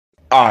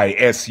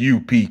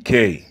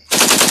I.S.U.P.K.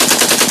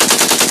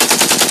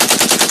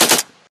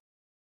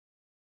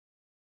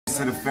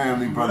 To the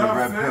family, brother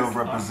Red Pill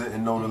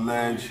representing On the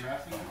Ledge.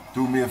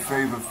 Do me a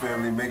favor,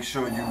 family, make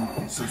sure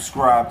you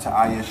subscribe to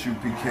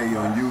I.S.U.P.K.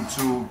 on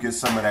YouTube. Get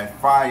some of that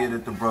fire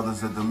that the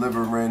brothers are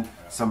delivering,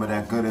 some of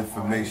that good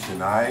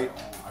information, alright?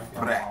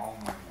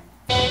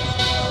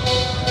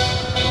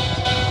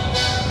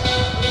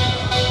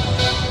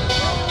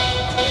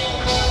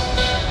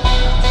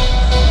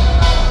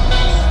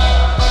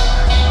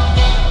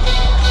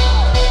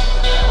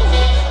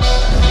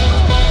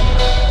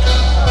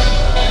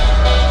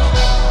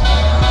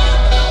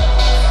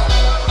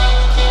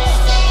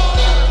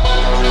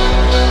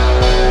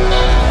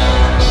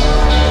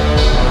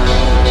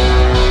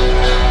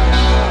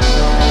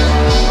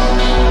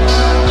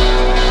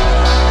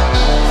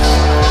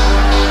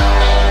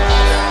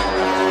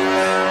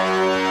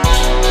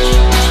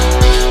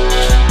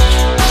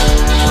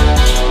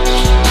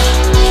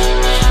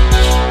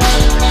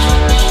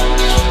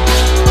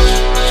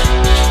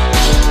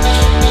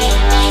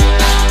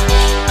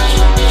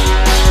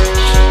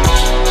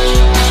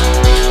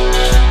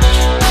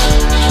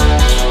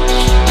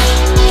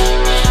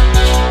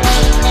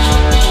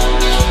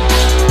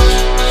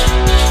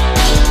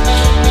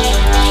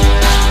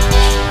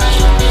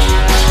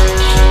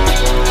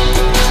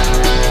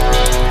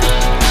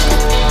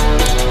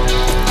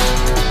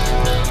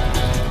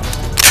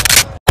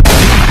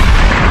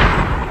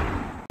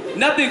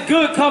 Nothing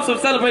good comes from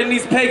celebrating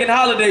these pagan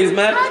holidays,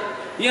 man.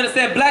 You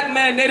understand? Black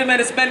man, Native man,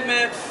 Hispanic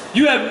man,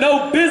 you have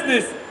no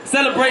business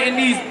celebrating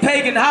these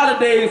pagan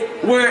holidays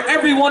where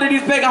every one of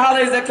these pagan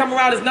holidays that come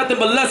around is nothing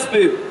but lust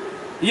filled.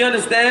 You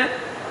understand?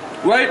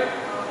 Right?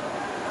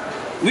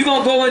 We're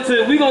gonna go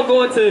into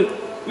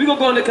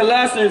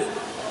Colossians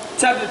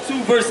chapter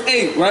 2, verse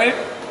 8, right?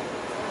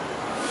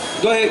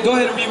 Go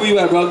ahead and read where you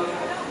at, brother.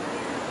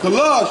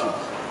 Colossians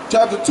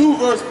chapter 2,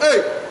 verse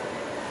 8.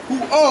 Who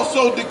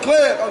also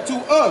declared unto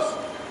us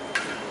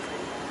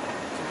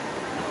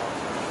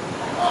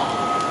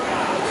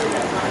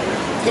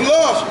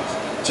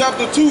Colossians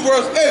chapter 2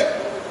 verse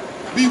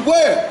 8,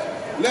 beware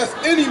lest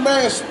any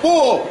man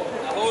spoil.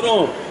 Now, hold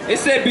on. It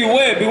said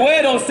beware.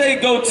 Beware don't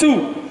say go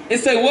to. It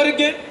say what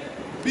again?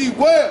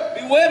 Beware.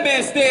 Beware,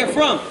 man, stay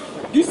from.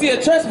 You see a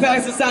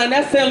trespassing sign,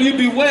 that's telling you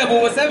beware, but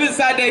whatever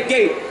inside that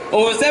gate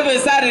or whatever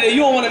inside of there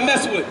you don't want to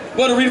mess with.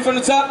 Go to read it from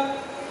the top.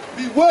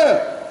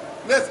 Beware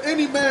lest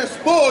any man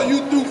spoil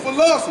you through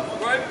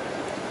philosophy, right,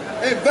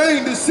 and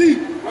vain deceit,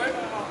 right,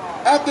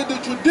 after the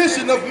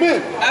tradition of men.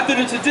 After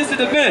the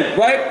tradition of men,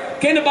 right?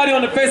 Can't nobody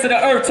on the face of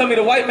the earth tell me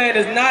the white man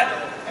is not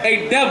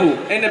a devil,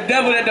 and the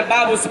devil that the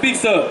Bible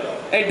speaks of.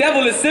 A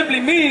devil is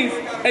simply means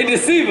a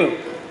deceiver.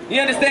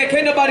 You understand?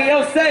 Can't nobody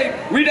else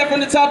say, read that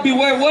from the top,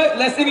 beware what?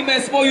 Lest any man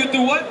spoil you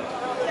through what?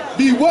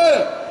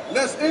 Beware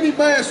lest any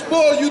man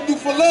spoil you through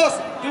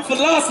philosophy. Through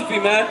philosophy,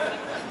 man.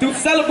 Through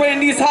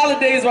celebrating these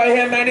holidays right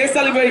here, man, they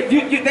celebrate,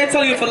 they're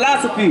telling you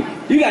philosophy.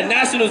 You got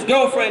National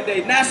Girlfriend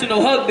Day,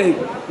 National Hug Day,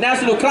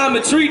 National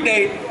Climate Tree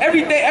Day.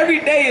 Every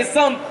day is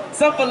some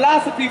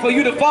philosophy for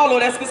you to follow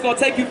that's just going to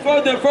take you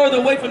further and further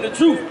away from the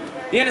truth.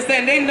 You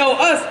understand? They know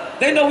us.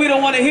 They know we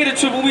don't want to hear the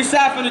truth, but we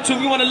shy from the truth.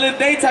 We want to live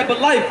their type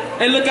of life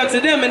and look up to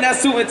them in that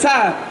suit and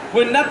tie.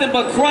 When nothing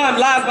but crime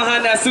lies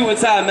behind that suit and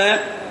tie, man.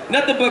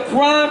 Nothing but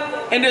crime,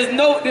 and there's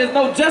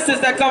no justice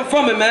that comes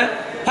from it,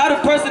 man. How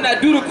the person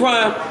that do the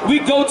crime we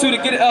go to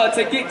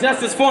get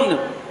justice from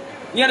them?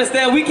 You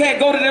understand? We can't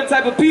go to them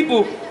type of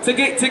people to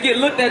get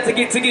looked at to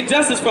get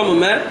justice from them,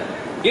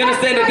 man. You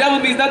understand? The devil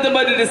means nothing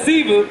but a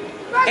deceiver, and you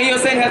know what I'm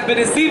saying, has been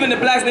deceiving the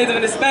blacks, Native,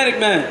 and Hispanic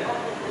man.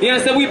 You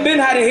understand? We've been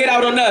had a hit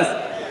out on us,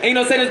 and you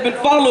know what I'm saying, it's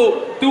been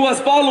followed through us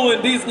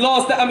following these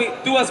laws.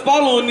 Through us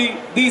following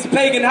these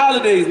pagan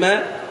holidays,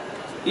 man.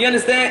 You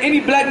understand?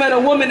 Any black man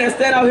or woman that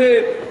stand out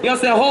here, you know what I'm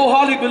saying,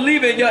 wholeheartedly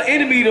believing your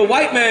enemy, the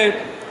white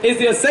man, is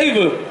your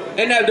savior,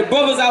 and that the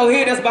brothers out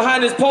here that's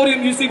behind this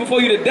podium you see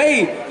before you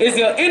today is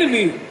your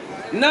enemy.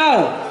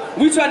 Nah,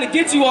 we trying to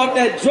get you off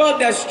that drug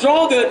that's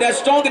stronger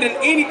than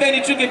anything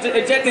that you can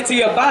inject into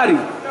your body.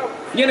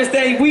 You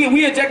understand? We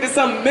injected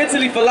some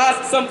mentally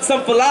some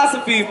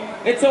philosophy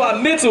into our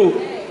mental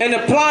and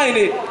applying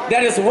it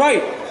that is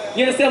right.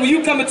 You understand? When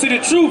you come into the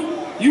truth,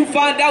 you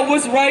find out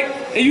what's right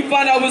and you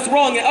find out what's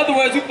wrong. In other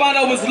words, you find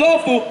out what's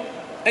lawful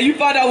and you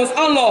find out what's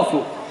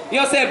unlawful. You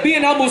know what I'm saying?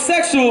 Being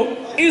homosexual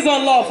is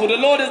unlawful. The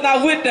Lord is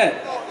not with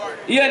that.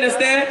 You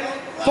understand?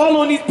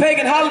 Following these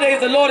pagan holidays,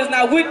 the Lord is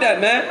not with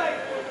that, man.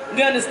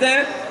 You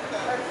understand?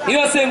 You know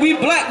what I'm saying? We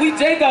black, we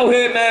Jake out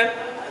here, man.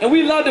 And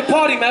we love to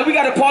party, man. We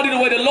got to party the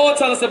way the Lord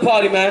tells us to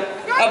party, man.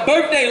 A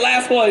birthday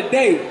lasts for a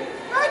day. You know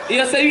what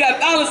I'm saying? You got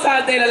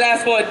Valentine's Day that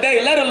lasts for a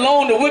day, let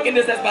alone the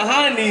wickedness that's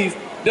behind these.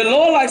 The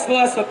Lord likes for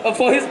us,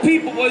 for his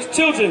people, for his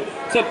children,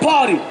 to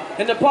party,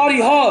 and to party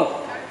hard.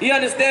 You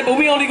understand? But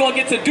we only gonna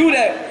get to do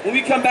that when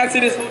we come back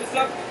to this,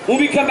 when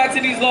we come back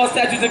to these laws,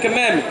 statutes, and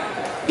commandments.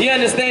 You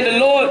understand? The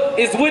Lord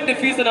is with the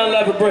Feast of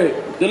Unleavened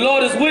Bread. The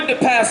Lord is with the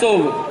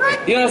Passover.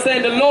 You know what I'm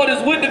saying? The Lord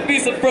is with the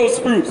Feast of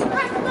First Fruits.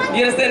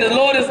 You understand? The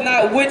Lord is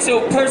not with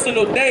your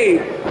personal day.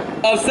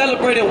 of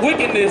celebrating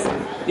wickedness,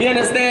 you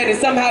understand, and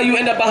somehow you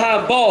end up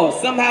behind bars.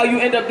 Somehow you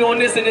end up doing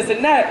this and this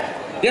and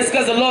that. That's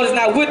because the Lord is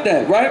not with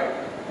that, right?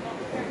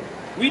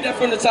 Read that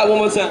from the top one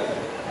more time.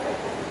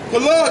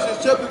 Colossians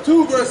chapter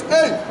 2, verse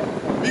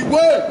 8.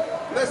 Beware,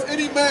 lest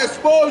any man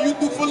spoil you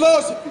through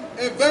philosophy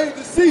and vain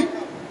deceit,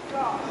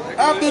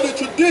 after the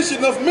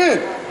tradition of men.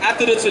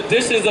 After the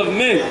traditions of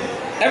men.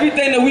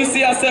 Everything that we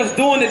see ourselves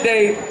doing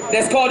today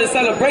that's called a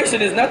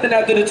celebration is nothing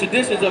after the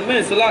traditions of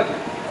men. So like,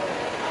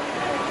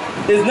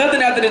 it's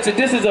nothing after the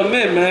traditions of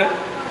men, man.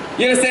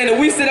 You understand that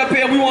we sit up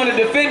here and we want to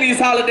defend these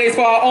holidays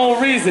for our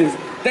own reasons.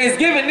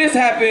 Thanksgiving this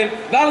happened,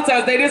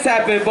 Valentine's Day this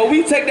happened, but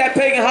we take that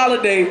pagan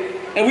holiday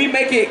and we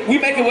make it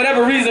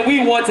whatever reason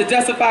we want to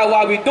justify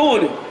why we're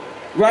doing it,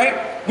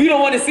 right? We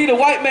don't want to see the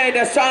white man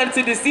that's trying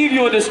to deceive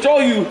you and destroy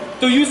you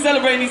through you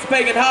celebrating these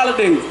pagan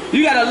holidays.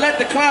 You gotta let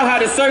the clown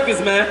have the circus,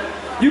 man.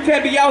 You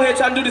can't be out here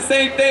trying to do the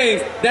same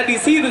things that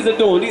these heathens are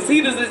doing. These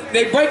heathens,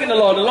 they breaking the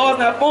law. The law's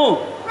not for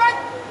them.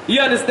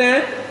 You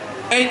understand?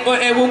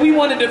 And when we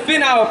want to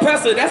defend our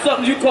oppressor, that's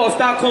something you call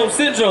Stockholm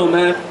Syndrome,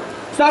 man.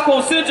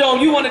 Stockholm Syndrome,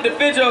 you want to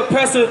defend your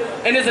oppressor,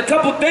 and there's a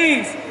couple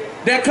things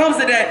that comes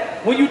to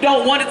that when you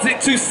don't want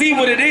it to see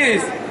what it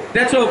is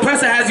that your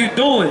oppressor has you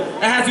doing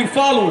and has you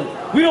following.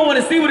 We don't want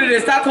to see what it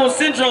is. Stockholm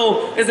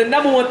Syndrome is the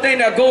 #1 thing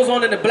that goes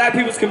on in the black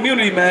people's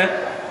community, man.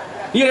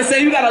 You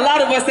understand? You got a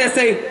lot of us that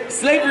say,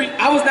 slavery,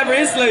 I was never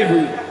in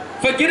slavery.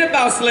 Forget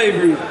about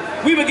slavery.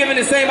 We were given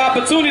the same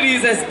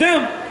opportunities as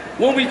them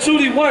when we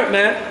truly weren't,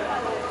 man.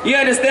 You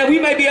understand? We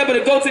may be able to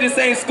go to the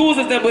same schools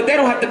as them, but they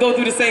don't have to go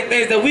through the same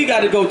things that we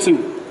got to go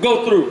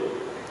through.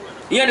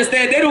 You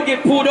understand? They don't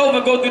get pulled over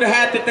and go through the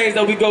half the things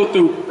that we go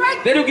through.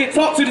 They don't get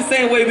talked to the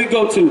same way we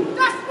go to.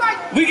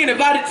 We get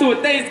invited to a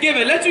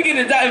Thanksgiving. Let you get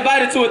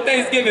invited to a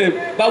Thanksgiving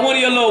by one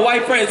of your little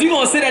white friends. You're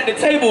going to sit at the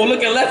table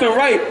looking left and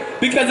right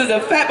because there's a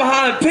fat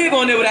behind pig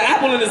on there with an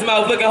apple in his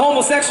mouth looking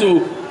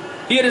homosexual.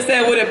 You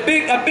understand? With a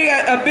big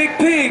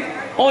pig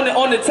on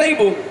the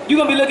table, you're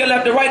going to be looking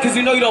left and right because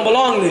you know you don't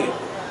belong there.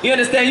 You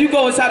understand? You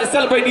go and try to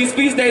celebrate these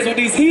feast days with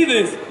these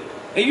heathens,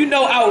 and you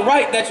know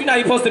outright that you're not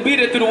even supposed to be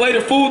there through the way the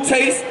food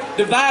tastes,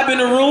 the vibe in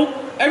the room,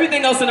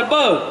 everything else and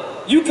above.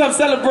 You come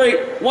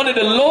celebrate one of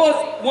the Lord's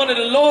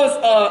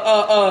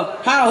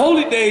high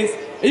holy days,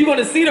 and you're going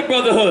to see the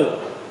brotherhood.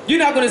 You're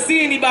not going to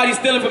see anybody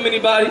stealing from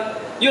anybody.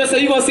 You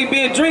understand? You're going to see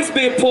drinks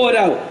being poured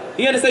out.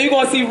 You understand? You're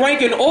going to see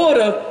rank and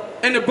order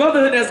and the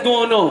brotherhood that's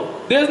going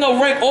on. There's no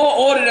rank or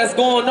order that's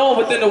going on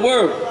within the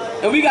world,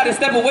 and we got to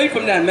step away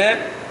from that, man.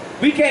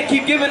 We can't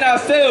keep giving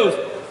ourselves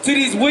to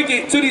these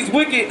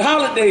wicked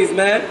holidays,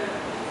 man.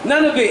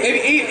 None of it.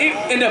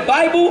 In the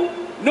Bible,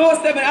 nor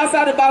stepping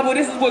outside the Bible,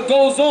 this is what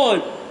goes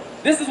on.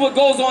 This is what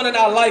goes on in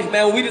our life,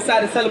 man, when we decide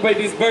to celebrate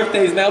these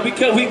birthdays, man. We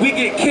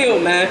get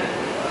killed, man.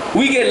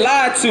 We get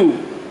lied to.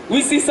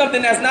 We see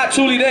something that's not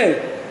truly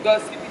there.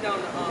 God, skip me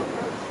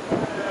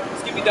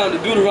down to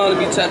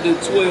Deuteronomy chapter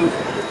 12,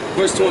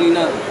 verse 29.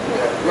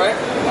 Right?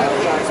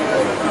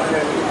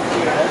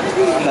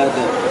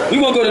 We're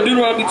going to go to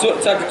Deuteronomy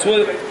chapter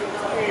 12.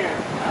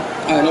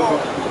 Alright, no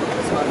problem.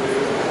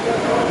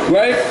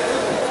 Right?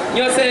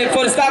 You know what I'm saying?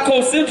 For the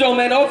Stockholm Syndrome,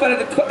 man, all kind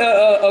of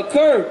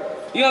occur.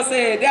 You know what I'm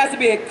saying? There has to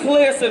be a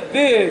clear,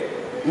 severe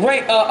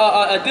rank,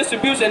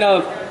 distribution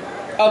of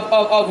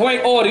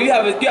rank order. You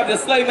have the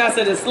slave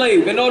master and the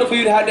slave in order for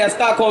you to have that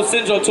Stockholm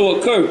Syndrome to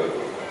occur.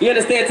 You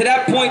understand? To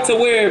that point to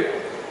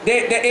where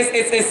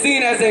it's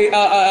seen as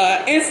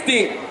a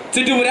instinct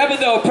to do whatever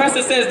the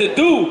oppressor says to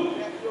do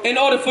in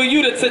order for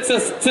you to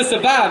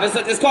survive.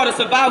 It's called a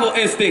survival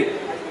instinct.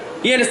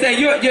 You understand?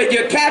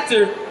 Your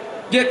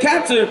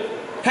captor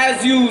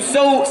has you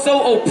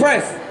so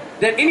oppressed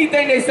that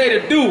anything they say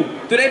to do,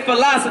 through their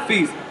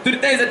philosophies, through the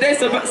things that they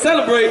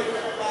celebrate,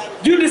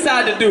 you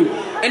decide to do,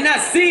 and not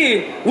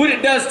seeing what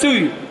it does to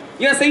you. You know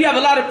what I'm saying? You have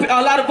a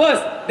lot of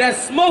us that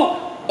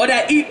smoke or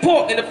that eat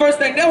pork, and the first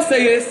thing they'll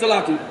say is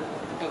Salaki.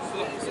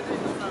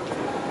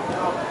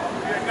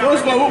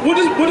 First of all, what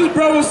this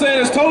brother is saying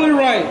is totally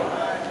right.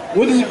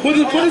 What his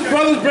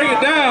brothers bring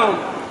it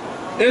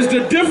down is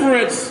the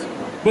difference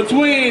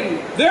between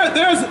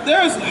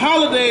there's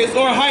holidays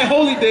or high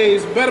holy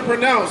days, better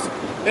pronounced,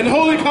 and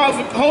holy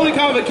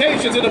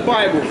convocations in the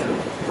Bible.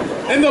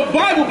 In the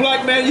Bible,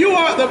 black man,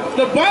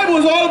 the Bible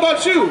is all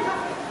about you.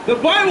 The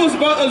Bible is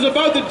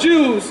about the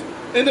Jews,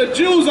 and the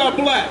Jews are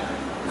black.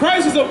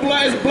 Christ is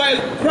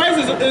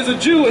a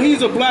Jew, and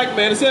he's a black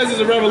man. It says this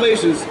in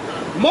Revelations.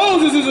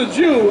 Moses is a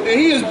Jew, and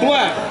he is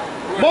black.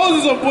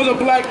 Moses was a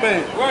black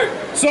man.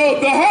 So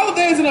the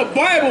holidays in the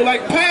Bible,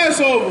 like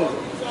Passover,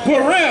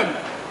 Purim,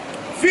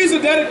 Feast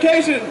of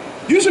Dedication,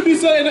 you should be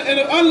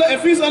celebrating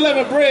Feast of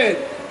Unleavened Bread.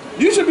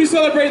 You should be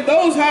celebrating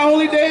those high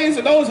holy days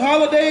and those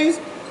holidays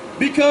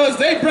because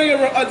they bring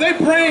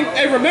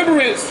a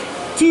remembrance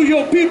to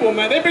your people,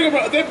 man. They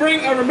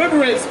bring a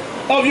remembrance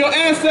of your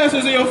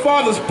ancestors and your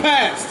fathers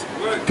past.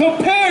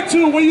 Compared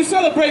to when you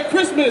celebrate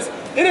Christmas,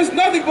 it is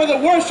nothing but the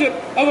worship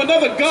of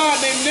another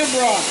god named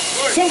Nimrod,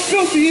 some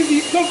filthy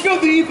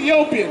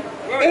Ethiopian.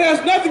 It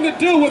has nothing to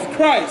do with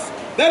Christ.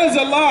 That is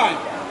a lie.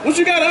 what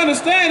you got to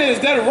understand is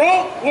that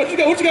what you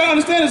got to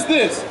understand is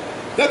this,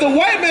 that the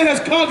white man has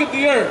conquered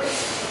the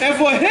earth. And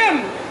for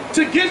him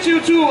to get you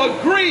to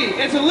agree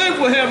and to live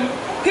with him,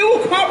 he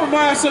will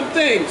compromise some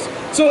things.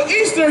 So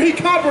Easter, he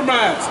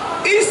compromised.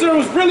 Easter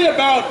was really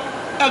about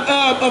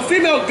a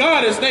female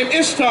goddess named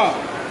Ishtar.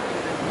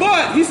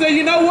 But he said,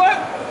 you know what?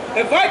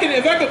 If I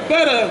could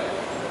better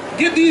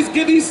get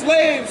these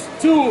slaves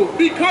to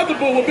be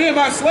comfortable with being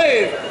my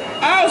slave,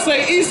 I'll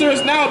say Easter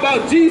is now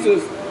about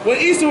Jesus, when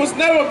Easter was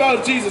never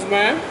about Jesus,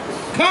 man.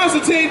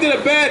 Constantine did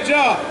a bad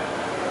job.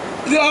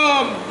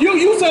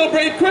 You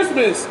celebrate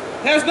Christmas.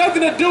 It has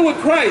nothing to do with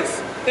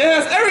Christ. It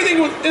has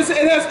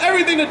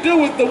everything to do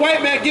with the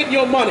white man getting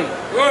your money.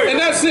 Right. And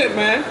that's it,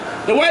 man.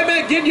 The white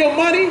man getting your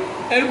money,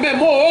 and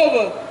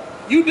moreover,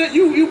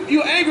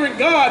 you angering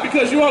God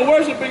because you are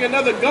worshiping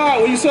another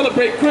God when you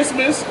celebrate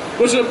Christmas,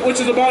 which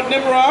is about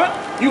Nimrod.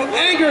 You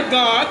anger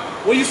God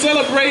when you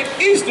celebrate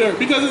Easter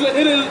because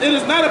it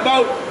is not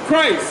about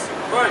Christ.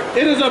 Right.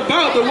 It is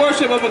about the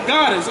worship of a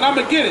goddess, and I'm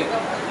gonna get it.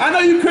 I know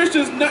you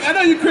Christians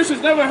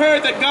never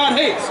heard that God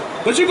hates,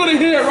 but you're gonna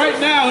hear it right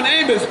now in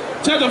Amos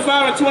chapter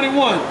 5 and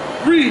 21.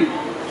 Read.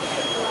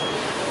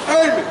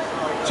 Amos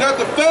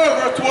chapter 5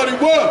 verse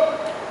 21.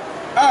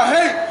 I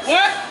hate.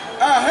 What?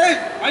 I hate.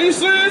 Are you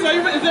serious?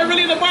 Is that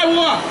really in the Bible?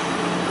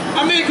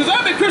 I mean, because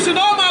I've been Christian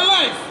all my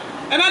life,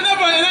 and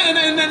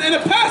and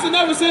the pastor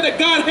never said that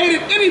God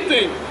hated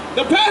anything.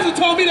 The pastor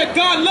told me that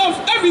God loves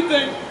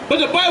everything,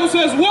 but the Bible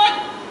says what?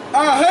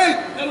 I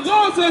hate. And the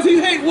Lord says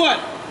he hates what?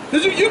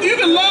 Because you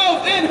can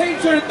love and hate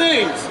certain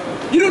things.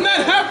 You do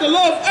not have to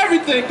love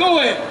everything. Go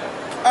ahead.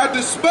 I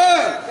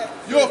despise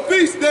your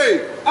feast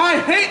days. I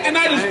hate and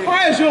I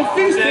despise your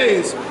feast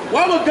days.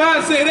 Why would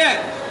God say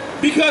that?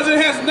 Because it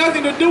has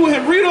nothing to do with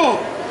him. Read on.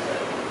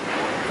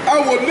 I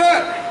will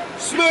not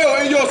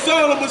smell in your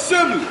solemn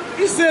assembly.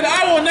 He said,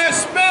 I will not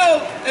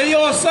smell in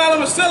your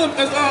solemn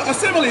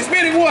assemblies.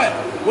 Meaning what?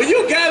 When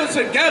you gather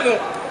together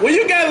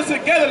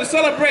to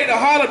celebrate a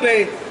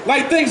holiday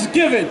like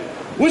Thanksgiving,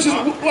 which is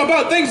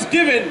about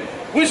Thanksgiving,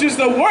 which is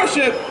the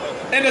worship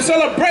and the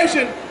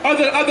celebration of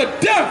the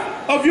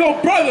death of your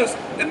brothers,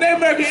 the Native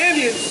American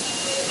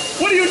Indians.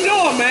 What are you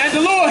doing, man?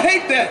 The Lord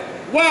hates that.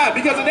 Why?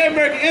 Because the Native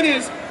American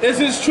Indians is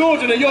his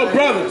children and your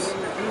brothers.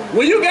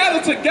 When you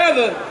gather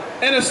together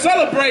and to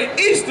celebrate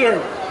Easter,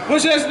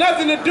 which has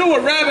nothing to do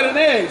with rabbit and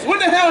eggs. When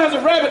the hell has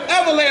a rabbit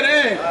ever laid an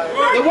egg?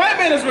 Right. The white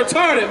man is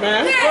retarded,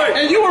 man. Right.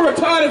 And you were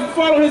retarded for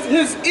following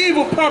his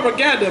evil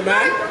propaganda,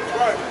 man.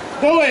 Right.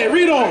 Go ahead,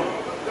 read on.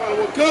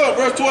 Good,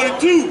 verse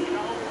 22.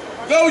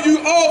 Though you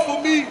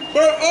offer me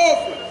burnt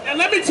offering. And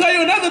let me tell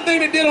you another thing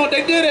they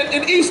did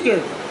in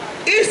Easter.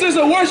 Easter is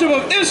a worship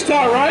of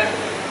Ishtar, right?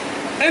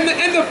 And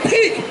the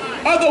peak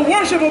of the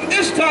worship of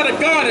Ishtar, the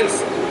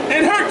goddess,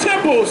 in her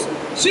temples,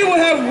 she would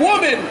have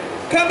women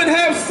come and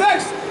have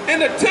sex in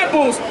the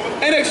temples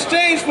in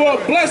exchange for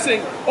a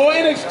blessing or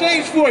in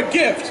exchange for a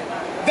gift.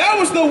 That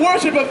was the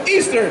worship of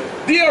Easter.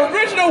 The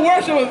original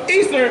worship of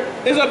Easter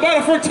is about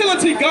a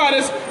fertility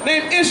goddess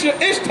named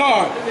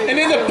Ishtar. And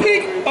in the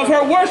peak of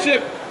her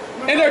worship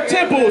in her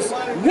temples,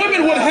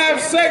 women would have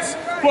sex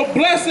for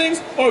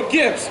blessings or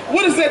gifts.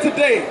 What is that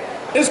today?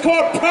 It's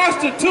called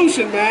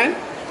prostitution, man.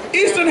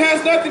 Easter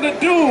has nothing to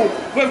do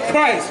with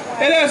Christ.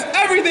 It has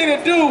everything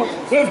to do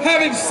with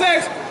having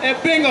sex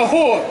and being a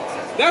whore.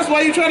 That's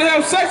why you're trying to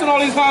have sex on all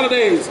these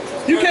holidays.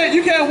 You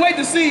can't wait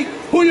to see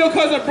who your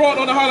cousin brought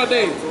on the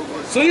holidays.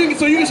 So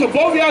both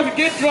of y'all can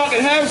get drunk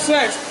and have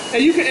sex,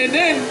 and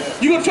then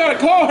you're gonna try to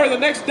call her the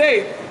next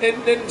day,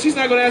 and she's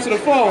not gonna answer the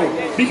phone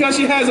because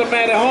she has a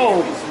man at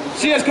home.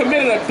 She has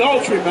committed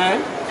adultery,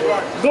 man.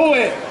 Go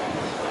ahead.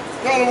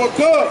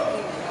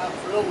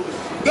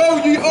 Though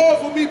ye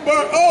offer me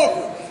burnt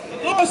offerings.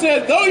 The Lord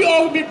said, though you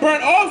offer me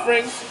burnt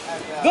offerings,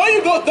 though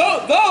you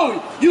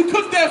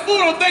cook that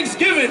food on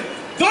Thanksgiving,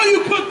 though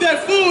you cook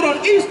that food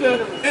on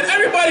Easter, and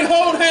everybody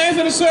hold hands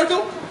in a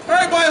circle,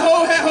 everybody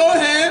hold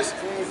hands,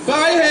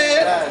 bow your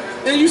head,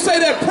 and you say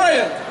that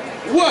prayer.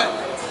 What?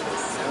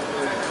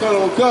 Son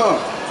of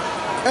God.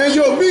 And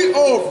your meat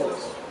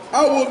offerings,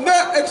 I will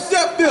not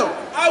accept them.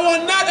 I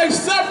will not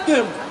accept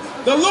them.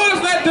 The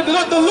Lord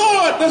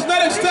does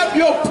not accept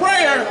your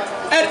prayer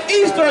at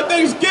Easter or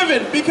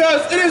Thanksgiving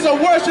because it is a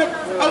worship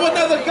of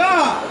another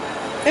God.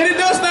 And it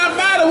does not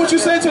matter what you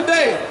say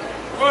today.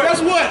 Right.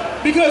 Guess what?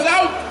 Because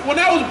when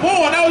I was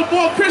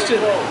born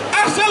Christian.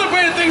 I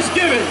celebrated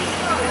Thanksgiving.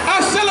 I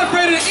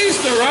celebrated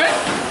Easter, right?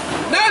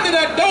 Now that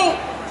I don't,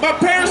 my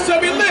parents tell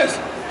me, listen,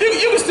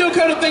 you can still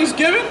come to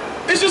Thanksgiving.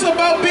 It's just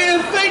about being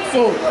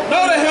thankful.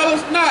 No, the hell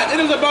it's not. It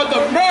is about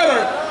the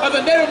murder of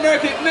the Native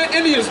American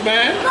Indians,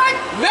 man.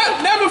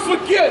 Never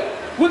forget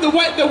with the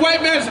white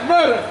man's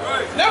murder.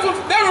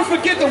 Never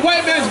forget the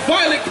white man's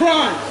violent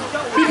crime.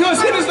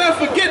 Because he does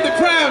not forget the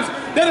crimes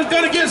that is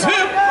done against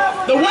him.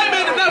 The white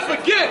man did not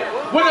forget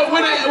when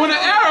the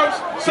Arabs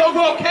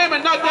so-called came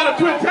and knocked down the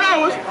Twin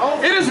Towers.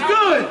 It is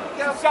good.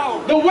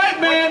 The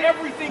white man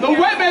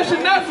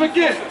should not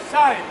forget.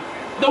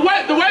 The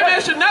white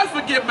man should not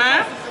forget,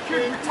 man.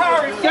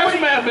 Yes,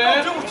 man.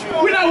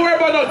 We're not worried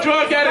about no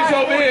drug addicts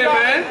over here,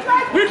 man.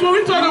 We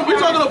talking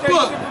the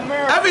book.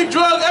 Every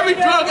drug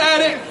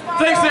addict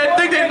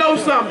think they know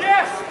something.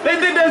 They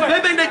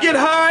think they get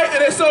high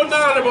and they're so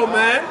knowledgeable,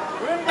 man.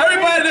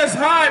 Everybody that's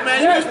high,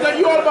 man,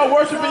 you all about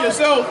worshiping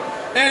yourself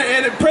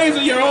and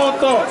praising your own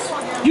thoughts.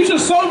 You should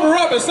sober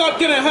up and stop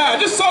getting high.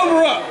 Just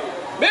sober up.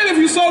 Maybe if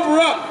you sober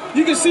up,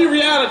 you can see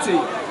reality.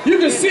 You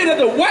can see that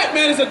the white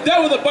man is the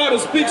devil the Bible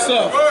speaks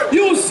of.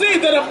 You will see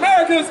that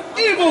America is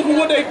evil for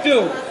what they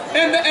do.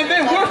 And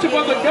they worship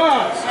other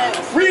gods.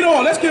 Read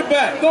on. Let's get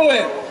back. Go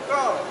ahead.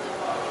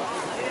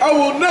 I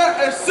will not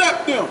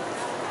accept them.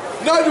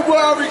 Neither will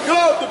I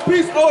regard the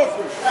peace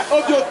offering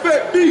of your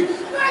fat beasts.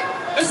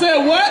 They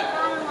said what?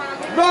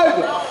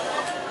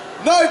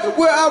 Neither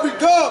will I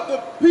regard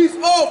the peace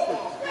offering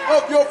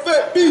of your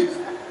fat beasts.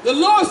 The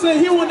Lord said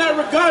he will not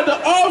regard the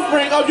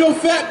offering of your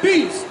fat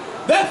beasts.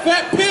 That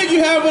fat pig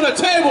you have on the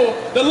table,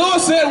 the Lord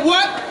said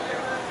what?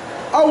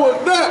 I will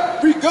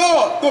not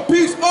regard the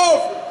peace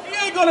offering.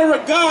 He ain't gonna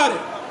regard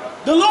it.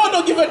 The Lord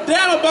don't give a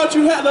damn about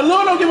you. The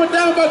Lord don't give a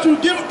damn about you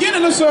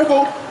getting in a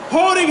circle,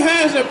 holding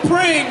hands and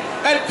praying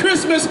at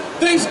Christmas,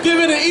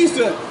 Thanksgiving, and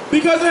Easter,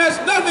 because it has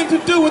nothing to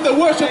do with the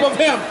worship of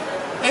him.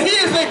 And he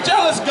is a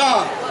jealous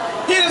God.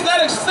 He does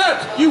not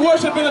accept you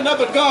worshiping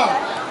another God.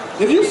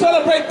 If you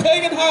celebrate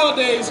pagan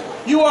holidays,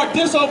 you are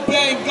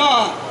disobeying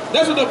God.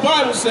 That's what the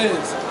Bible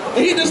says.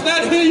 And he does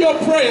not hear your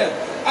prayer.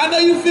 I know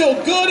you feel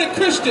good and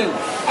Christian.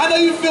 I know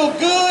you feel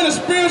good and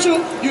spiritual.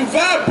 You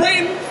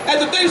vibrating at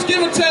the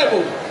Thanksgiving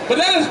table. But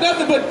that is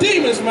nothing but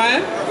demons,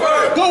 man.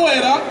 Go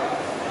ahead, up.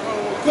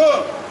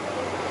 Good.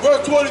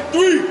 Verse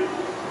 23.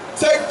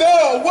 Take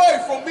thou away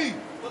from me.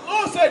 The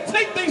Lord said,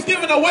 take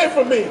Thanksgiving away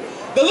from me.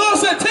 The Lord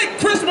said, take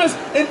Christmas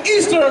and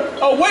Easter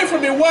away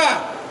from me. Why?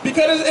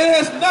 Because it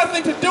has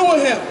nothing to do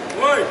with him.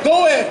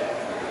 Go ahead.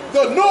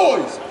 The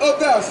noise of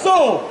thy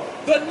song.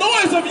 The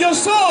noise of your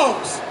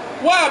songs.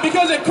 Why?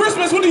 Because at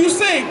Christmas, what do you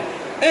sing?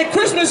 At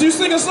Christmas, you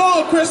sing a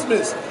song of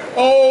Christmas.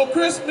 Oh,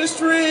 Christmas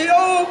tree,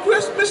 oh,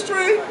 Christmas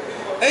tree.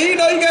 And you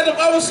know, you got them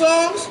other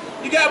songs.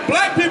 You got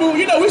black people,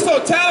 you know, we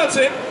so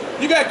talented.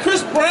 You got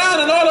Chris Brown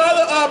and all the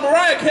other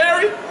Mariah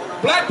Carey.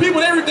 Black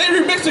people, they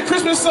remix the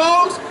Christmas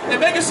songs and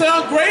make it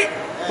sound great.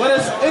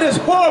 But it is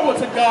horrible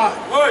to God.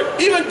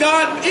 Even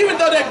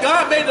though that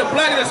God made the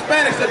black and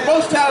Hispanics the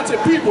most talented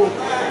people,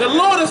 the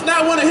Lord does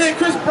not want to hear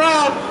Chris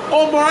Brown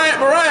or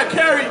Mariah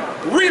Carey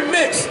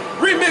remix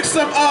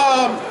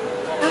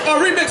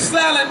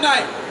Silent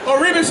Night or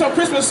remix some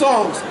Christmas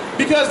songs,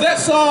 because that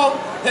song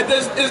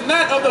is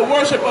not of the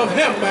worship of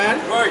him, man.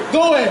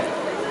 Go ahead.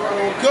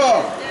 Oh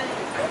God.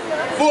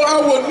 For I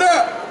will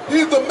not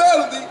hear the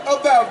melody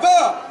of thy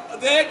vow.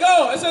 There you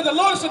go. It says the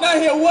Lord should not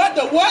hear what?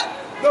 The what?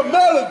 The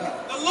melody.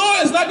 The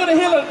Lord is not going to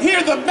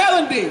hear the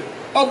melody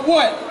of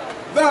what?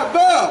 Thy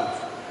vows.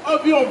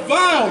 Of your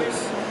vows.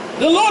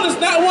 The Lord does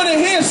not want to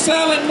hear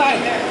Silent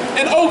Night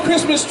and Old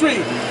Christmas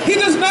Tree. He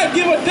does not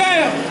give a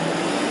damn,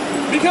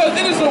 because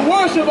it is the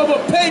worship of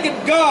a pagan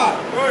God.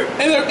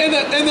 And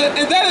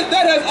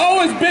that has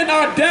always been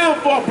our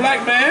downfall,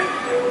 black man.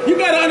 You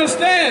got to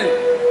understand,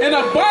 in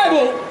the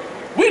Bible,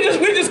 we just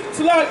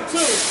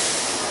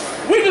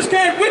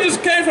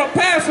came from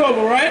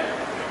Passover, right?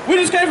 We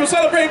just came from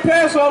celebrating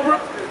Passover,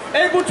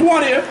 April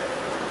 20th.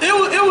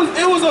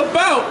 It was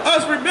about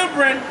us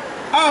remembering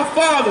our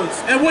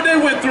fathers and what they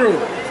went through.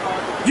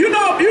 You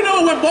know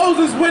when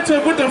Moses went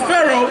to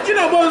Pharaoh. You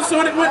know Moses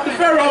when he went to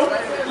Pharaoh,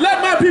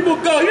 let my people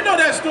go. You know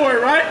that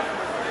story, right?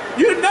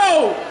 You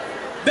know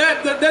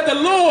that the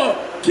Lord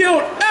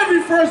killed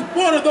every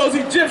firstborn of those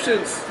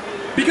Egyptians,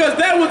 because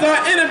that was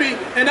our enemy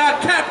and our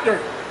captor.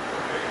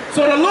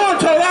 So the Lord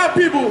told our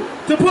people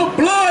to put the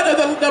blood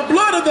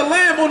of the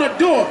lamb on the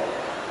door.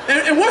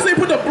 And once they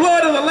put the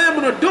blood of the lamb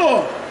on the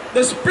door,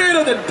 the spirit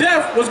of the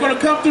death was going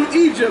to come through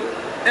Egypt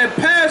and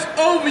pass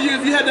over you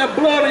if you had that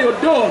blood on your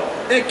door,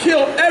 and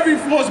kill every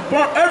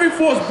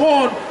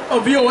firstborn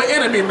of your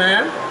enemy,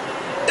 man.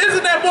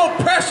 Isn't that more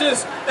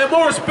precious and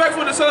more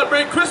respectful to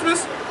celebrate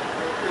Christmas?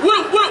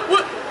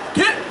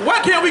 Why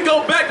can't we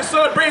go back to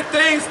celebrate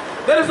things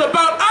that is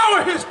about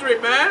our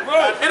history, man,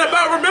 and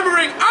about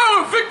remembering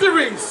our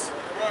victories?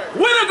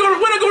 When are we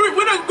going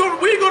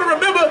to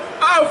remember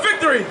our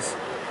victories?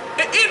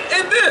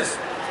 In this,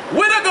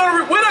 when are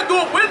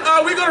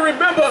we going to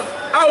remember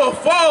our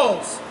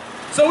falls,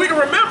 so we can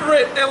remember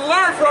it and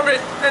learn from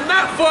it and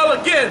not fall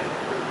again?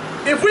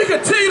 If we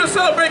continue to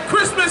celebrate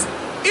Christmas,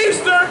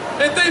 Easter,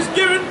 and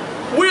Thanksgiving,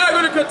 we are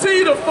going to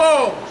continue to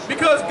fall,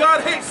 because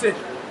God hates it.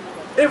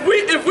 If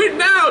we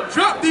now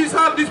drop these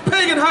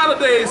pagan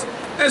holidays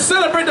and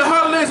celebrate the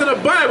holidays in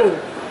the Bible,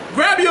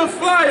 grab your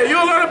flyer,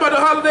 you'll learn about the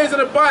holidays in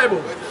the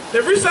Bible.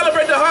 If we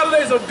celebrate the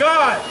holidays of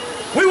God,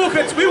 we will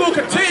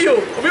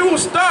continue, we will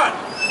start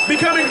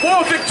becoming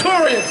more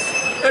victorious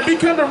and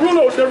become the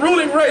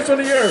ruling race on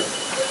the earth.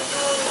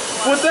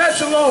 With that,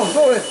 shalom.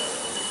 Go ahead.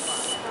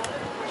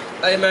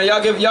 Hey man,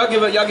 y'all give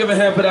a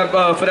hand for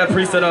that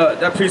priest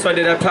right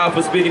there, that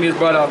powerful speaking he's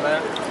brought out,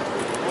 man.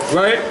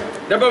 Right?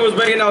 That brother was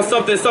bringing out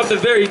something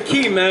very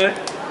key, man.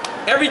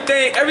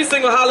 everything, every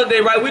single holiday,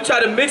 right? We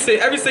try to mix it.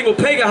 Every single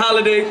pagan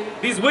holiday,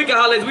 these wicked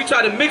holidays, we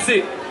try to mix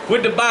it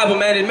with the Bible,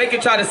 man, and make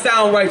it try to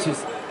sound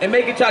righteous and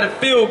make it try to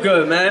feel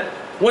good, man.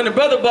 When the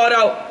brother brought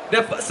out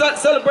that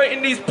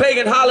celebrating these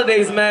pagan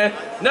holidays, man,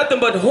 nothing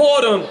but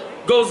whoredom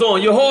goes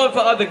on. You're whoring for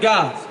other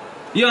gods.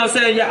 You know what I'm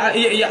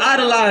saying? You're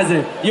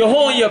idolizing. You're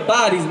whoring your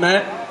bodies,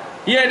 man.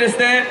 You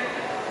understand?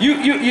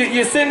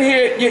 You're sitting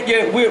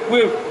here.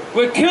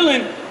 We're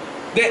killing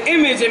the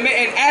image and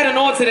adding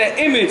on to that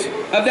image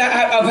of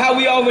how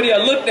we already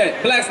are looked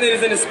at, blacks,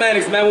 natives, and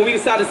Hispanics, man, when we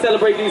decide to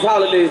celebrate these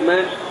holidays,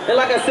 man. And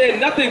like I said,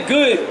 nothing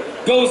good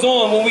goes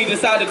on when we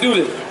decide to do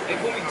this.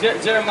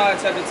 Jeremiah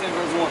chapter 10,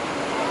 verse 1.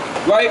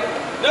 Right?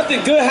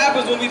 Nothing good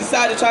happens when we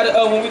decide to try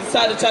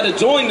to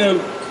join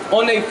them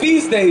on their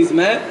feast days,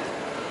 man.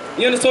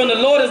 You understand? The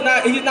Lord is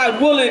not, he's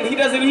not willing, he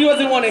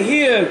doesn't want to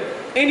hear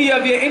any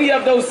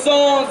of those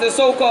songs, the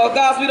so-called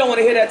gospel. We don't want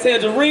to hear that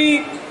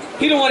tangerine.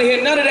 He don't want to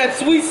hear none of that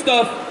sweet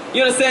stuff.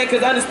 You understand?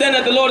 Because understand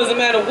that the Lord is a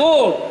man of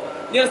war.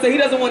 You understand? He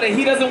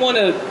doesn't want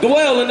to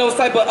dwell in those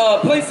type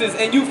of places,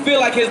 and you feel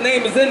like his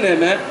name is in there,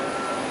 man.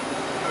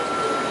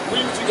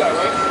 Read what you got,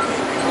 right?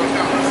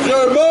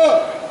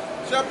 Jeremiah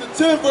chapter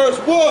 10, verse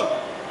 1.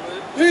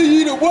 Hear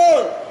ye the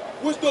word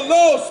which the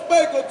Lord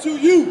spake unto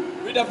you.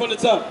 Read that from the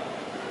top.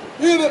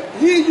 Hear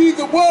ye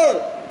the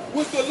word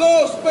which the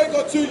Lord spake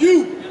unto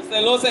you. You understand?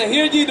 The Lord said,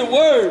 hear ye the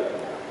word.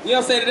 You know what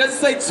I'm saying? It doesn't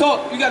say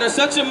talk. You got to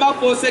shut your mouth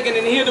for a second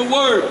and hear the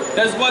word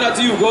that is brought out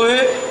to you. Go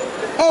ahead.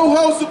 O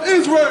house of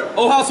Israel.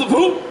 O house of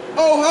who?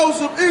 O house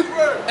of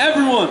Israel.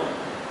 Everyone.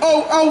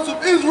 O house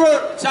of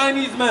Israel.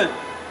 Chinese man.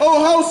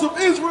 O house of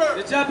Israel.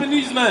 The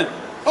Japanese man.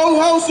 O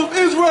house of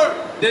Israel.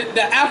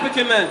 The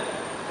African man.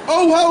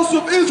 O house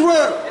of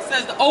Israel. It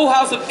says the O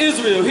house of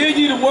Israel. Hear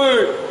ye the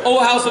word, O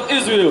house of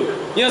Israel. You know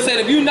what I'm saying?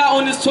 If you're not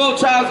on this 12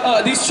 tribes,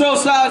 this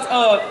 12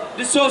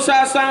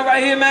 tribes sign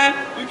right here, man,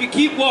 you can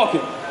keep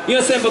walking. You know what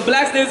I'm saying? But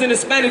blacks, natives, and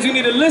Hispanics, you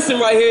need to listen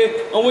right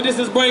here on what this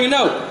is bringing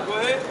out. Go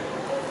ahead.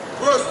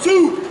 Verse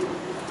 2.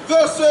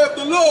 Thus saith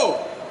the Lord.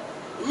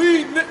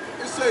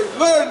 It says,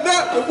 learn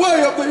not the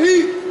way of the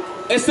heathen.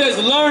 It says,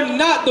 learn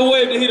not the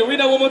way of the heathen. Read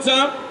that one more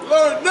time.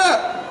 Learn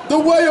not the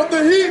way of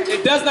the heathen.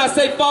 It does not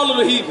say follow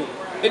the heathen.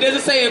 It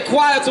doesn't say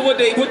inquire to what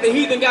the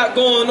heathen got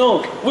going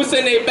on. What's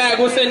in their bag?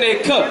 What's in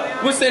their cup?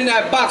 What's in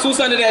that box? What's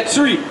under that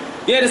tree?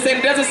 You understand?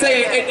 It doesn't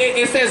say,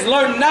 it says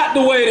learn not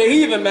the way of the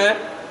heathen, man.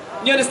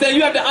 You understand?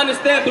 You have to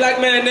understand,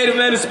 black man, native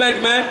man,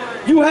 Hispanic man.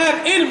 You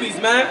have enemies,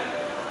 man.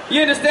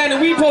 You understand?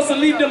 And we supposed to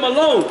leave them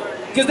alone.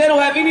 Because they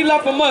don't have any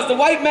love from us. The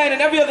white man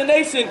and every other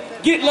nation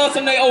get love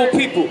from their old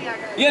people.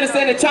 You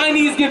understand? The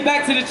Chinese give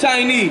back to the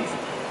Chinese.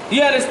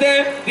 You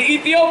understand? The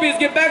Ethiopians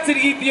give back to the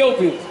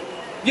Ethiopians.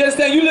 You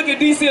understand? You look at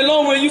DC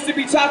alone where it used to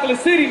be Chocolate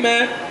City,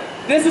 man.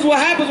 This is what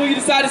happens when you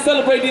decide to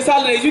celebrate these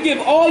holidays. You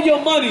give all your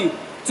money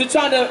to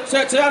trying to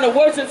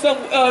worship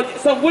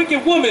some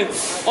wicked woman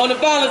on the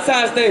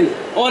Valentine's Day,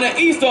 on the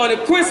Easter, on the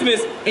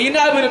Christmas, and you're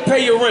not able to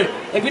pay your rent.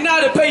 If you're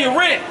not able to pay your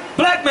rent,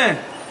 black man,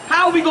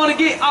 how are we going to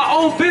get our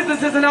own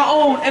businesses and our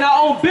own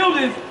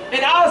buildings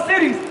in our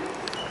cities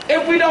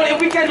if we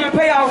can't even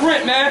pay our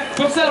rent, man,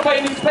 from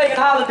celebrating these pagan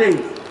holidays?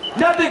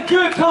 Nothing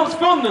good comes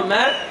from them,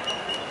 man.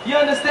 You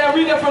understand?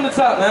 Read that from the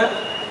top, man.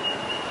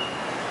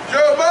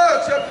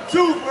 Jeremiah chapter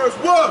 2, verse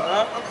 1.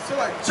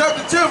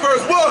 Chapter 10,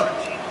 verse 1.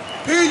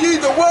 Hear ye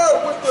the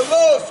word which the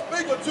Lord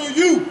spake unto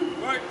you,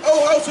 right.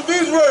 O house of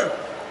Israel.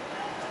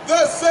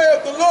 Thus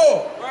saith the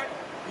Lord. Right.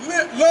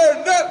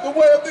 Learn not the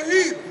way of the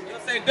heathen. You know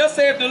what I'm saying? Thus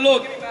saith the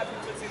Lord. Give me Matthew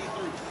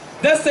 15:3.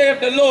 Thus saith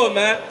the Lord,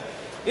 man.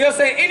 You know what I'm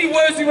saying? Any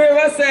words you hear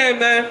us saying,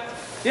 man,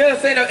 you know what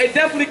I'm saying? It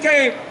definitely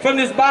came from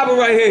this Bible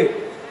right here.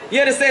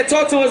 You understand?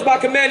 Talk to us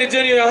about Commander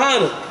General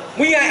Yahanna.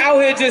 We ain't out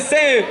here just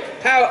saying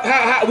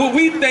how what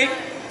we think.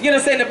 You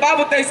understand? The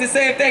Bible thinks the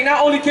same thing.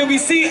 Not only can we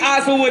see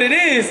eyes for what it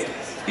is,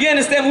 you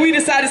understand? When we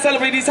decide to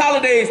celebrate these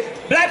holidays,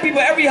 black people,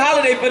 every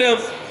holiday for them,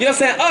 you know what I'm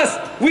saying? Us,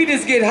 we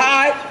just get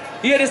high.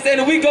 You understand?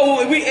 And we go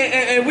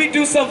and we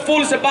do some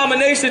foolish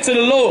abomination to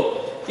the Lord.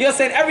 You know what I'm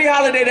saying? Every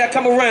holiday that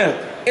come around,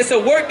 it's a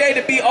work day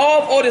to be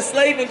off or to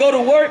slave and go to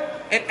work.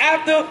 And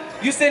after,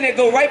 you sit there and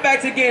go right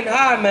back to getting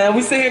high, man.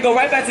 We sit here and go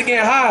right back to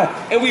getting high.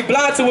 And we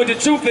blind to what the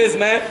truth is,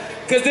 man.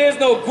 Because there's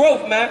no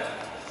growth, man.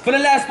 For the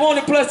last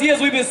 400+ years,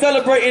 we've been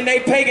celebrating they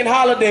pagan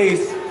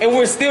holidays, and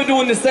we're still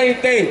doing the same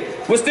thing.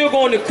 We're still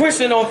going to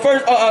Christian on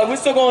first. We're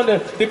still going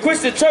to the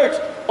Christian church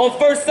on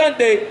first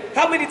Sunday.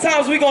 How many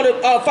times we going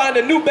to find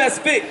a new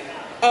best fit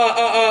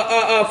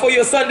for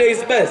your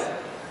Sunday's best?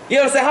 You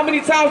know what I'm saying? How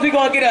many times we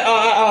going to get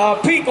a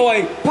pink or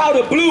a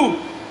powder blue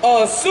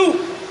suit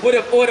with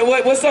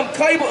some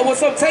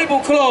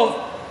tablecloth?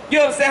 You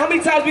know what I'm saying? How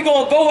many times we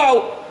going to go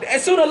out,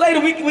 and sooner or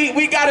later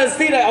we got to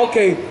see that,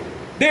 okay,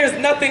 there's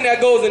nothing that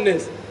goes in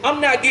this. I'm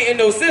not getting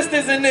no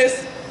sisters in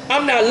this.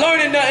 I'm not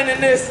learning nothing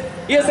in this.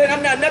 You know what I'm saying?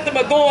 I'm not nothing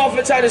but going off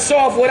and trying to show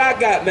off what I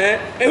got,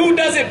 man. And who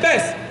does it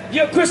best?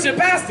 You're a Christian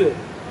pastor.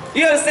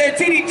 You know what I'm saying?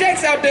 T.D.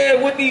 Jakes out there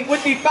with the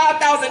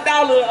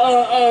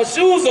 $5,000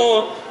 shoes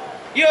on.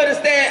 You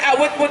understand?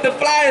 With the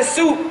flying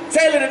suit,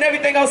 tailored and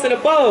everything else and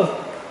above.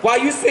 while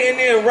you sitting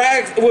there in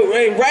rags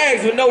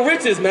with no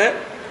riches, man.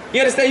 You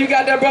understand? You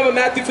got that, brother?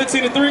 Matthew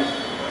 15:3.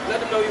 Let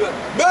them know you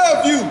at.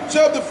 Matthew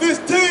chapter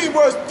 15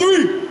 verse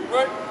 3.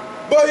 Right.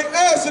 But he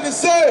answered and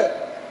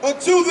said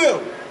unto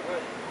them,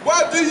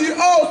 why do ye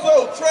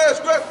also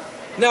transgress?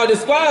 Now the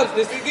scribes,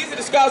 these are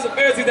the scribes and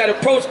Pharisees that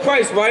approached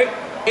Christ, right?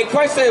 And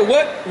Christ said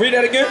what? Read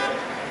that again.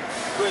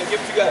 Go ahead, give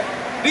it to you guys.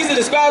 These are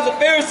the scribes and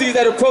Pharisees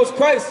that approached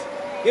Christ.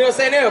 You know what I'm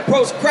saying? They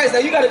approached Christ. Now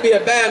you got to be a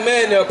bad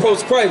man to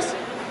approach Christ.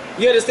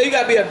 You understand? You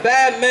got to be a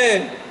bad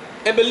man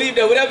and believe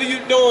that whatever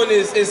you're doing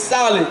is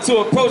solid to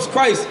approach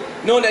Christ,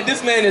 knowing that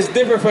this man is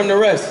different from the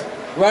rest.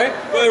 Right?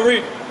 Go ahead,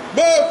 read.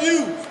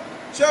 Matthew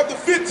chapter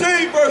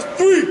 15 verse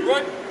 3.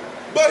 Right.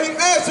 But he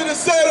answered and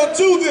said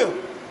unto them,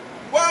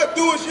 why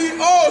doest ye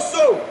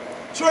also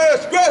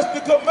transgress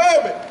the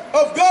commandment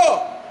of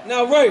God?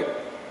 Now, right.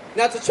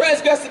 Now, to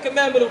transgress the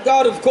commandment of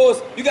God, of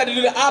course, you got to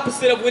do the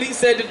opposite of what he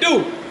said to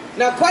do.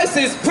 Now, Christ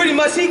is pretty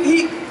much,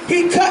 he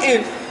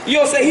cutting, you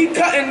know what I'm saying, he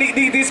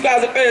cutting these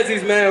scribes and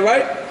Pharisees, man,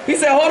 right? He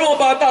said, hold on,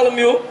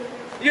 Bartholomew.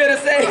 You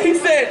understand? He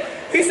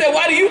said,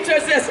 why do you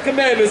transgress the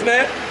commandments,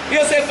 man? You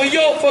know what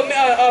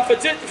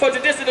I'm saying, for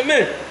tradition of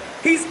men.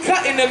 He's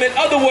cutting them, in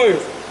other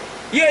words.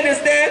 You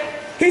understand?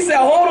 He said,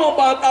 hold on,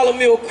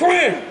 Bartholomew,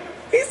 cram.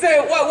 He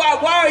said,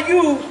 why are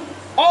you,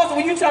 also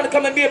when you trying to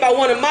come and be about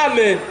one of my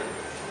men,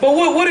 but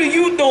what are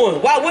you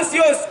doing? What's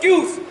your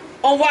excuse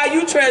on why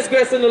you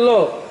transgressing the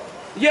law?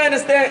 You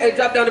understand? Hey,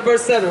 drop down to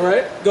verse 7,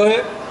 right? Go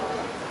ahead.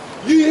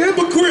 Ye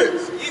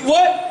hypocrites. Ye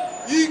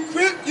what?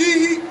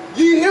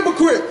 Ye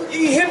hypocrites.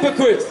 Ye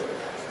hypocrites.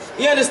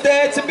 You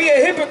understand? To be a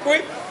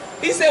hypocrite,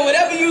 he said,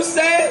 whatever you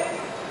say,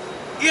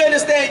 you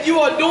understand, you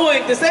are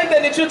doing the same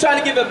thing that you're trying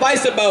to give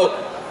advice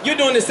about. You're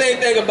doing the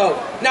same thing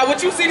about. Now,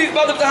 what you see these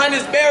brothers behind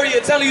this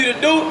barrier telling you to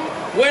do,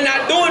 we're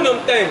not doing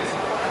them things.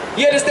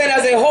 You understand?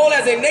 As a whole,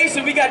 as a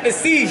nation, we got to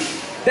see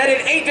that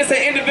it ain't just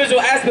an individual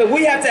aspect.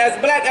 We have to,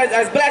 as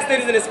black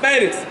states and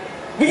Hispanics,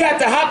 we have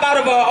to hop out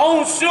of our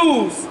own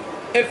shoes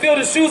and fill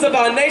the shoes of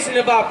our nation,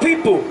 of our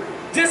people.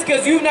 Just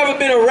because you've never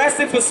been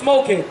arrested for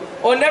smoking,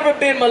 or never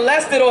been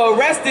molested or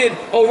arrested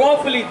or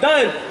wrongfully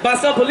done by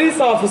some police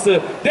officer,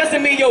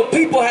 doesn't mean your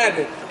people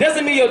haven't.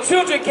 Doesn't mean your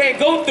children can't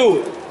go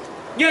through it.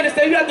 You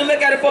understand? You have to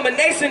look at it from a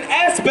nation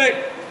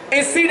aspect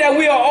and see that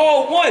we are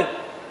all one.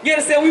 You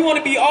understand? We want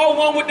to be all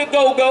one with the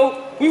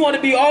go-go. We want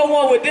to be all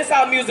one with this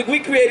our music. We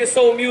created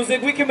soul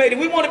music. We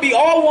want to be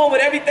all one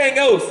with everything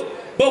else.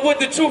 But what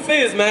the truth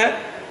is, man,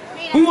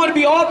 we want to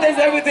be all things,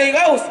 everything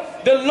else.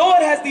 The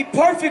Lord has the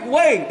perfect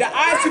way. The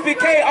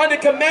I.S.U.P.K under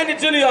Commander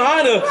General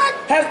Yahanna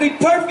has the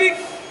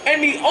perfect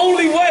and the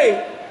only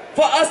way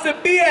for us to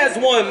be as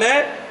one,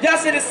 man. Y'all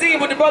should have seen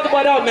what the brother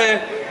brought out,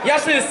 man. Y'all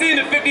should have seen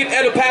the 50th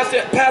annual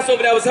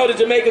Passover that was held in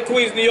Jamaica,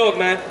 Queens, New York,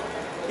 man.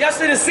 Y'all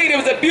should have seen it. It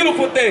was a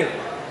beautiful thing.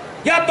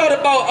 Y'all thought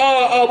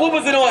about, what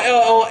was it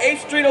on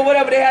 8th Street or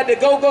whatever, they had the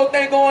go-go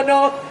thing going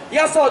on.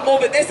 Y'all saw it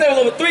over, they said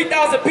it was over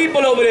 3,000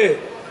 people over there.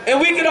 And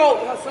we could all,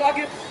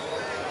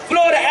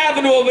 Florida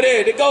Avenue over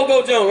there, the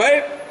go-go jump,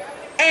 right?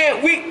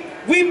 And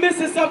we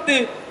missing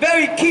something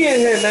very key in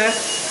here, man.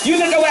 You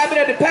look at what happened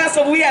at the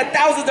Passover, we had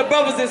thousands of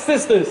brothers and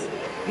sisters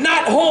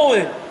not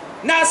hoeing,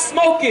 not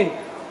smoking,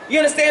 you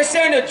understand,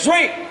 sharing a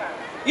drink,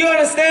 you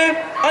understand,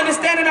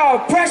 understanding our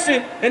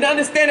oppression, and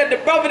understand that the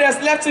brother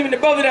that's left to me, the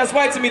brother that's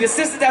right to me, the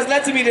sister that's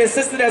left to me, the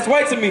sister that's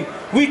right to me,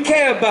 we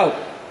care about.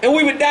 And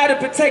we would die to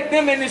protect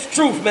them in this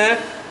truth, man.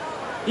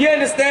 You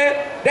understand?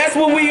 That's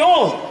what we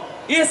on.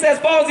 Yes, as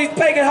far as these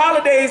pagan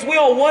holidays, we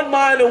on one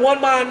mind and one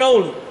mind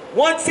only.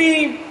 One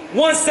team,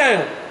 one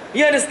sound.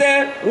 You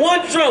understand?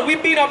 One drum. We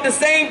beat up the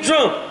same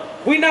drum.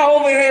 We not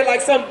over here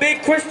like some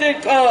big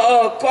Christian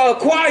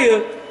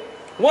choir.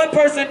 One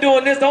person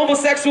doing this, the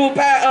homosexual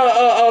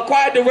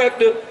choir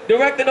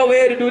directing over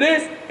here to do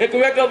this, and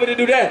correct over to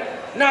do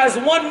that. Now it's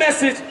one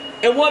message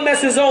and one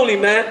message only,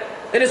 man.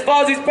 And as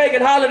far as these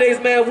pagan holidays,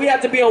 man, we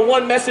have to be on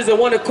one message and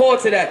one accord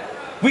to that.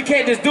 We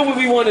can't just do what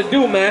we want to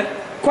do, man.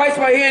 Christ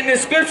right here in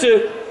this scripture, you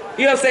know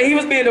what I'm saying, he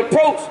was being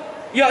approached.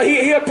 You know,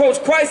 he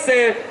approached Christ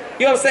saying,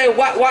 you know what I'm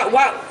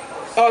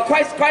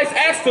saying, Christ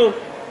asked him,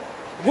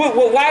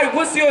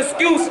 what's your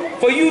excuse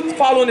for you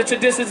following the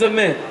traditions of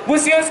men?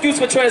 What's your excuse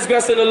for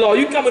transgressing the law?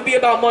 You come and be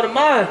about one of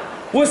mine.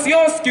 What's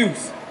your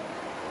excuse?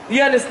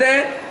 You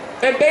understand?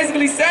 And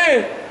basically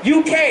saying,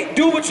 you can't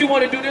do what you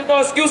want to do. There's no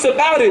excuse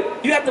about it.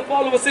 You have to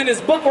follow what's in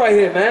this book right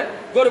here, man.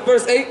 Go to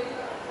verse 8.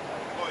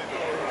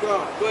 Go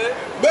ahead.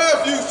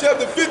 Matthew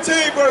chapter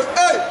 15 verse 8.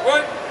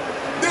 Right.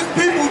 This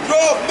people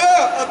draw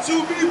nigh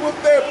unto me with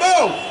their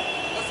mouth.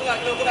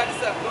 No, go back to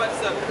 7. Go back to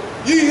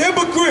 7. Ye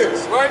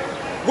hypocrites. Right.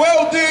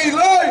 Well did ye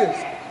liars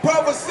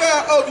prophesy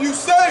of you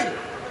saying.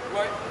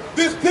 Right.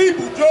 This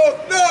people draw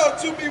nigh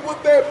to me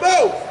with their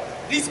mouth.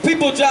 These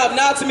people draw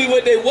nigh to me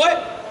with their what?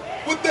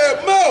 With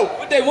their mouth.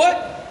 With their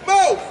what?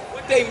 Mouth.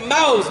 With their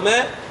mouths,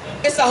 man.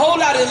 It's a whole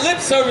lot of lip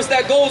service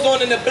that goes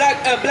on in the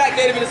black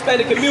Native and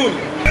Hispanic community.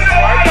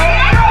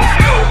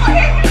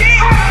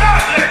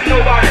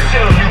 Nobody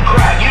tell you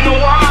cry. You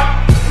know why?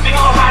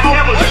 Because I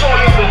never saw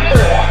you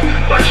before.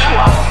 But you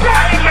a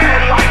black man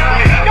like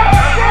me.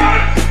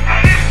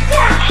 And it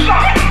works.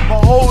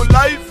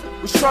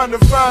 trying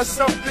to find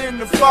something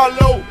to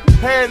follow.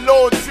 Had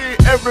loyalty,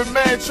 every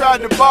man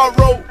tried to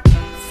borrow.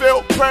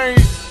 Felt pain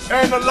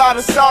and a lot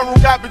of sorrow.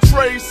 Got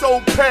betrayed,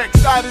 so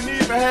packed, I didn't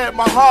even have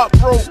my heart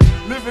broke.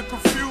 Living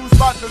confused,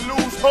 about to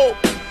lose hope.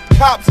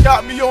 Cops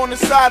got me on the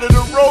side of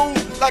the road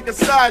like a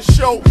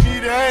sideshow.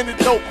 Need an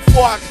antidote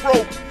before I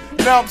croak.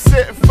 Now I'm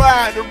setting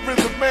fire to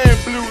rhythm man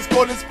blues,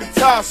 call this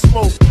guitar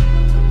smoke.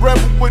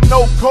 Rebel with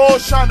no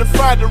cause, trying to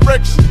find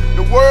direction.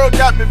 The world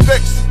got me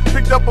vexed.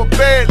 Picked up a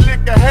bad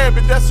liquor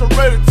habit that's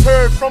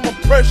hereditary from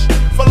oppression.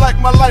 Felt like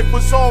my life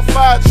was on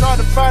fire, trying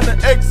to find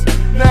an exit.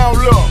 Now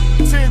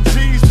look, 10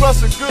 G's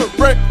plus a good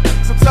record.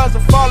 Sometimes a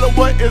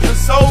follower is a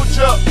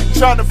soldier,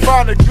 trying to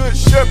find a good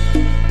ship.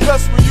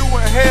 Plus when you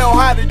in hell,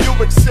 how do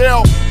you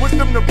excel? With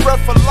them the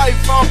breath of life,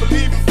 I don't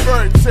believe in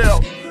fairy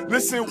tale.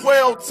 Listen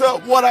well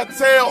to what I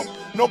tell.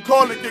 No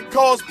calling can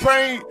cause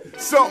pain.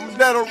 Something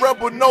that a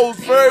rebel knows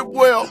very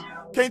well.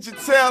 Can't you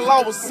tell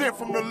I was sent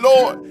from the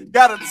Lord?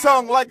 Got a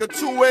tongue like a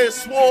two-edged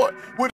sword.